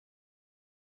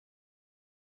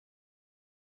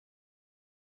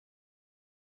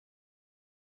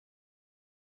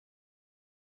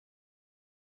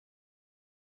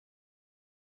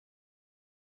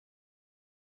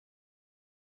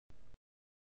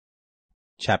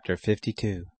Chapter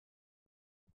 52.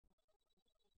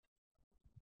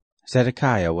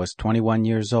 Zedekiah was 21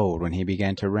 years old when he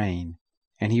began to reign,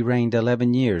 and he reigned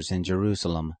 11 years in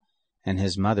Jerusalem, and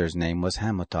his mother's name was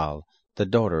Hamutal, the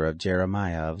daughter of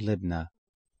Jeremiah of Libnah.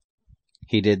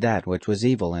 He did that which was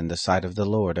evil in the sight of the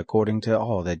Lord, according to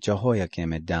all that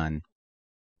Jehoiakim had done.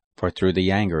 For through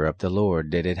the anger of the Lord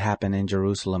did it happen in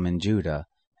Jerusalem and Judah,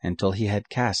 until he had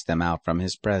cast them out from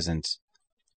his presence.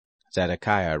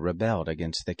 Zedekiah rebelled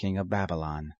against the king of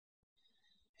Babylon.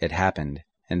 It happened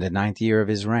in the 9th year of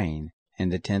his reign, in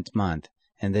the 10th month,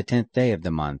 in the 10th day of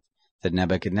the month, that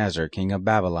Nebuchadnezzar king of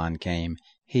Babylon came,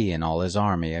 he and all his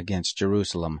army, against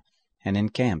Jerusalem, and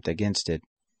encamped against it,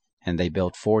 and they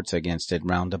built forts against it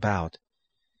round about.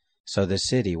 So the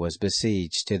city was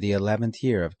besieged to the 11th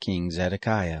year of King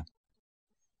Zedekiah.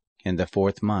 In the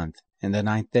 4th month, in the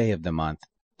 9th day of the month,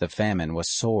 the famine was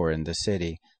sore in the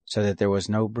city, so that there was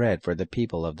no bread for the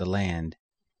people of the land.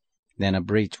 Then a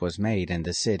breach was made in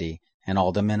the city, and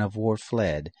all the men of war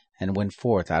fled, and went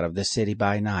forth out of the city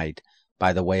by night,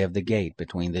 by the way of the gate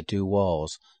between the two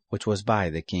walls, which was by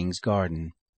the king's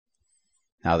garden.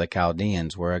 Now the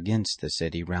Chaldeans were against the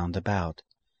city round about,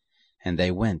 and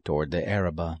they went toward the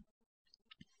Arabah.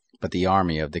 But the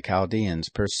army of the Chaldeans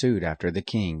pursued after the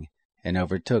king, and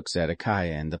overtook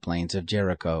Zedekiah in the plains of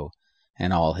Jericho,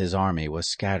 and all his army was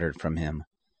scattered from him.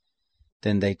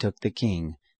 Then they took the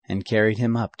king, and carried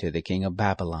him up to the king of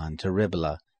Babylon to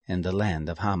Riblah in the land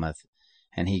of Hamath,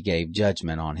 and he gave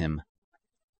judgment on him.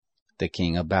 The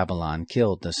king of Babylon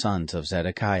killed the sons of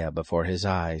Zedekiah before his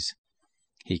eyes.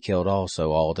 He killed also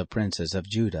all the princes of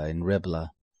Judah in Riblah.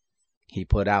 He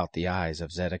put out the eyes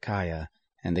of Zedekiah,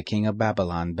 and the king of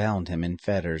Babylon bound him in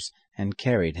fetters, and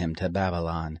carried him to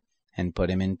Babylon, and put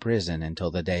him in prison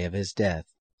until the day of his death.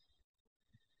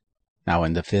 Now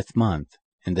in the 5th month,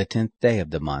 in the 10th day of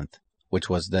the month, which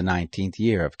was the 19th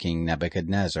year of King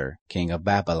Nebuchadnezzar, king of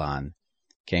Babylon,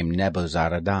 came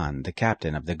Nebuzaradan, the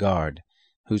captain of the guard,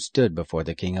 who stood before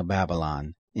the king of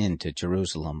Babylon, into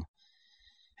Jerusalem.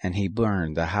 And he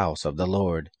burned the house of the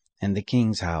Lord, and the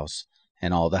king's house,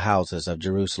 and all the houses of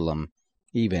Jerusalem,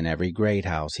 even every great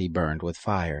house he burned with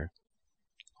fire.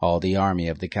 All the army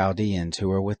of the Chaldeans who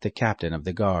were with the captain of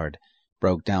the guard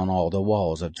broke down all the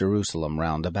walls of Jerusalem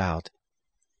round about.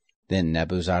 Then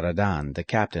Nebuzaradan, the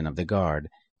captain of the guard,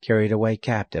 carried away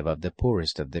captive of the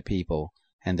poorest of the people,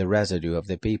 and the residue of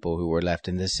the people who were left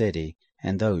in the city,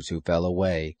 and those who fell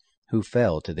away, who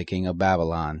fell to the king of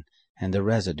Babylon, and the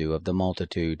residue of the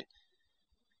multitude.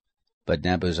 But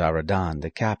Nebuzaradan,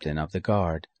 the captain of the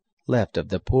guard, left of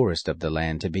the poorest of the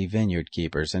land to be vineyard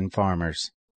keepers and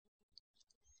farmers.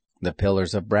 The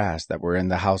pillars of brass that were in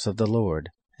the house of the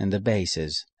Lord, and the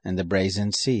bases, and the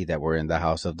brazen sea that were in the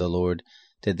house of the Lord,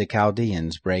 did the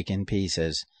Chaldeans break in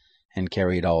pieces, and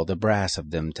carried all the brass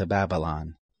of them to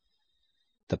Babylon.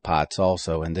 The pots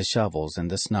also, and the shovels,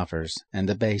 and the snuffers, and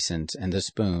the basins, and the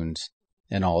spoons,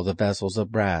 and all the vessels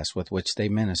of brass with which they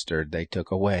ministered they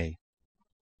took away.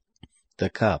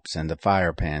 The cups, and the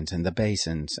firepans, and the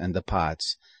basins, and the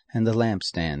pots, and the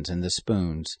lampstands, and the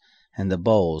spoons, and the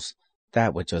bowls,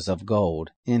 that which was of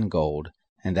gold, in gold,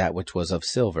 and that which was of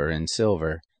silver, in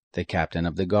silver, the captain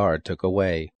of the guard took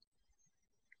away.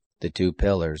 The 2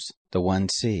 pillars, the 1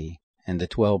 sea, and the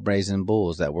 12 brazen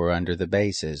bulls that were under the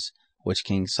bases, which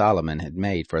King Solomon had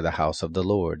made for the house of the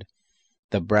Lord,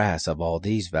 the brass of all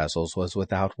these vessels was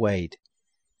without weight.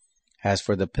 As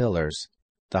for the pillars,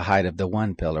 the height of the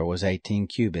 1 pillar was 18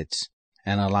 cubits,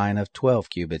 and a line of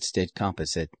 12 cubits did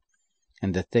compass it,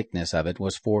 and the thickness of it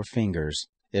was 4 fingers,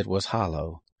 it was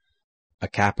hollow. A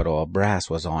capital of brass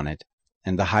was on it,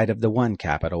 and the height of the 1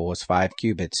 capital was 5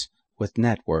 cubits, with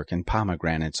network and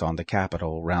pomegranates on the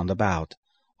capital round about,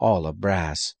 all of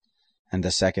brass. And the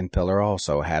 2nd pillar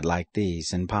also had like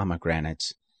these, and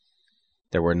pomegranates.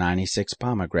 There were 96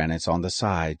 pomegranates on the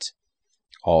sides.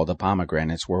 All the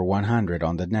pomegranates were 100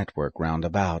 on the network round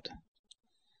about.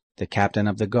 The captain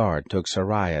of the guard took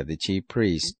Sariah the chief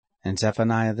priest, and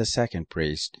Zephaniah the 2nd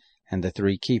priest, and the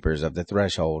 3 keepers of the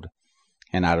threshold.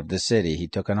 And out of the city he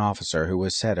took an officer who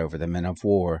was set over the men of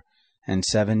war, and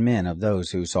 7 men of those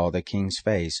who saw the king's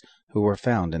face, who were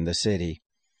found in the city,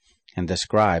 and the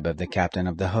scribe of the captain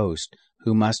of the host,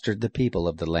 who mustered the people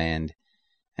of the land,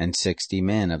 and 60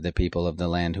 men of the people of the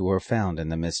land who were found in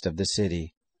the midst of the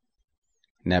city.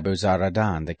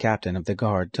 Nebuzaradan, the captain of the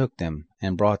guard, took them,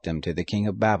 and brought them to the king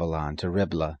of Babylon to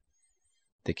Riblah.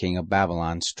 The king of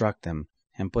Babylon struck them,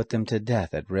 and put them to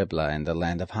death at Riblah in the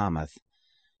land of Hamath.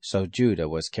 So Judah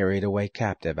was carried away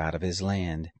captive out of his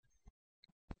land.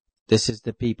 This is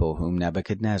the people whom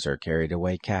Nebuchadnezzar carried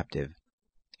away captive.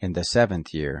 In the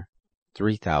 7th year,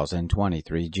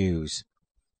 3,023 Jews.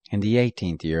 In the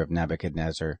 18th year of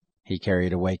Nebuchadnezzar, he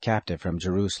carried away captive from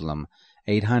Jerusalem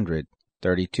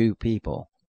 832 people.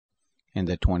 In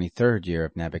the 23rd year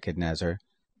of Nebuchadnezzar,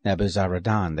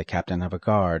 Nebuzaradan, the captain of a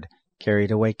guard,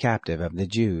 carried away captive of the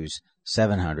Jews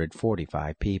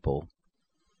 745 people.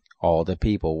 All the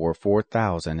people were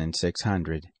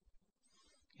 4,600.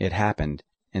 It happened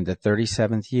in the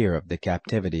 37th year of the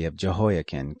captivity of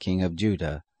Jehoiakim, king of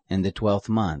Judah, in the 12th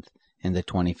month, in the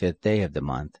 25th day of the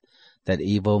month, that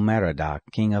Evil-Merodach,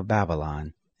 king of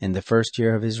Babylon, in the 1st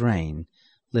year of his reign,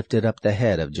 lifted up the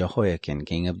head of Jehoiakim,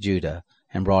 king of Judah,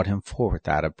 and brought him forth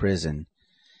out of prison.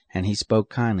 And he spoke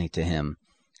kindly to him,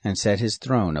 and set his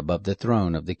throne above the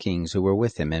throne of the kings who were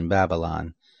with him in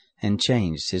Babylon, and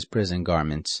changed his prison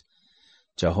garments.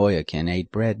 Jehoiakim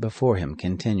ate bread before him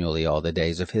continually all the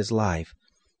days of his life,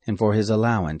 and for his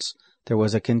allowance there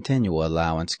was a continual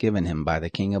allowance given him by the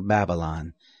king of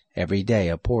Babylon, every day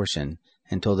a portion,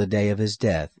 until the day of his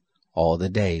death, all the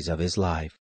days of his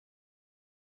life.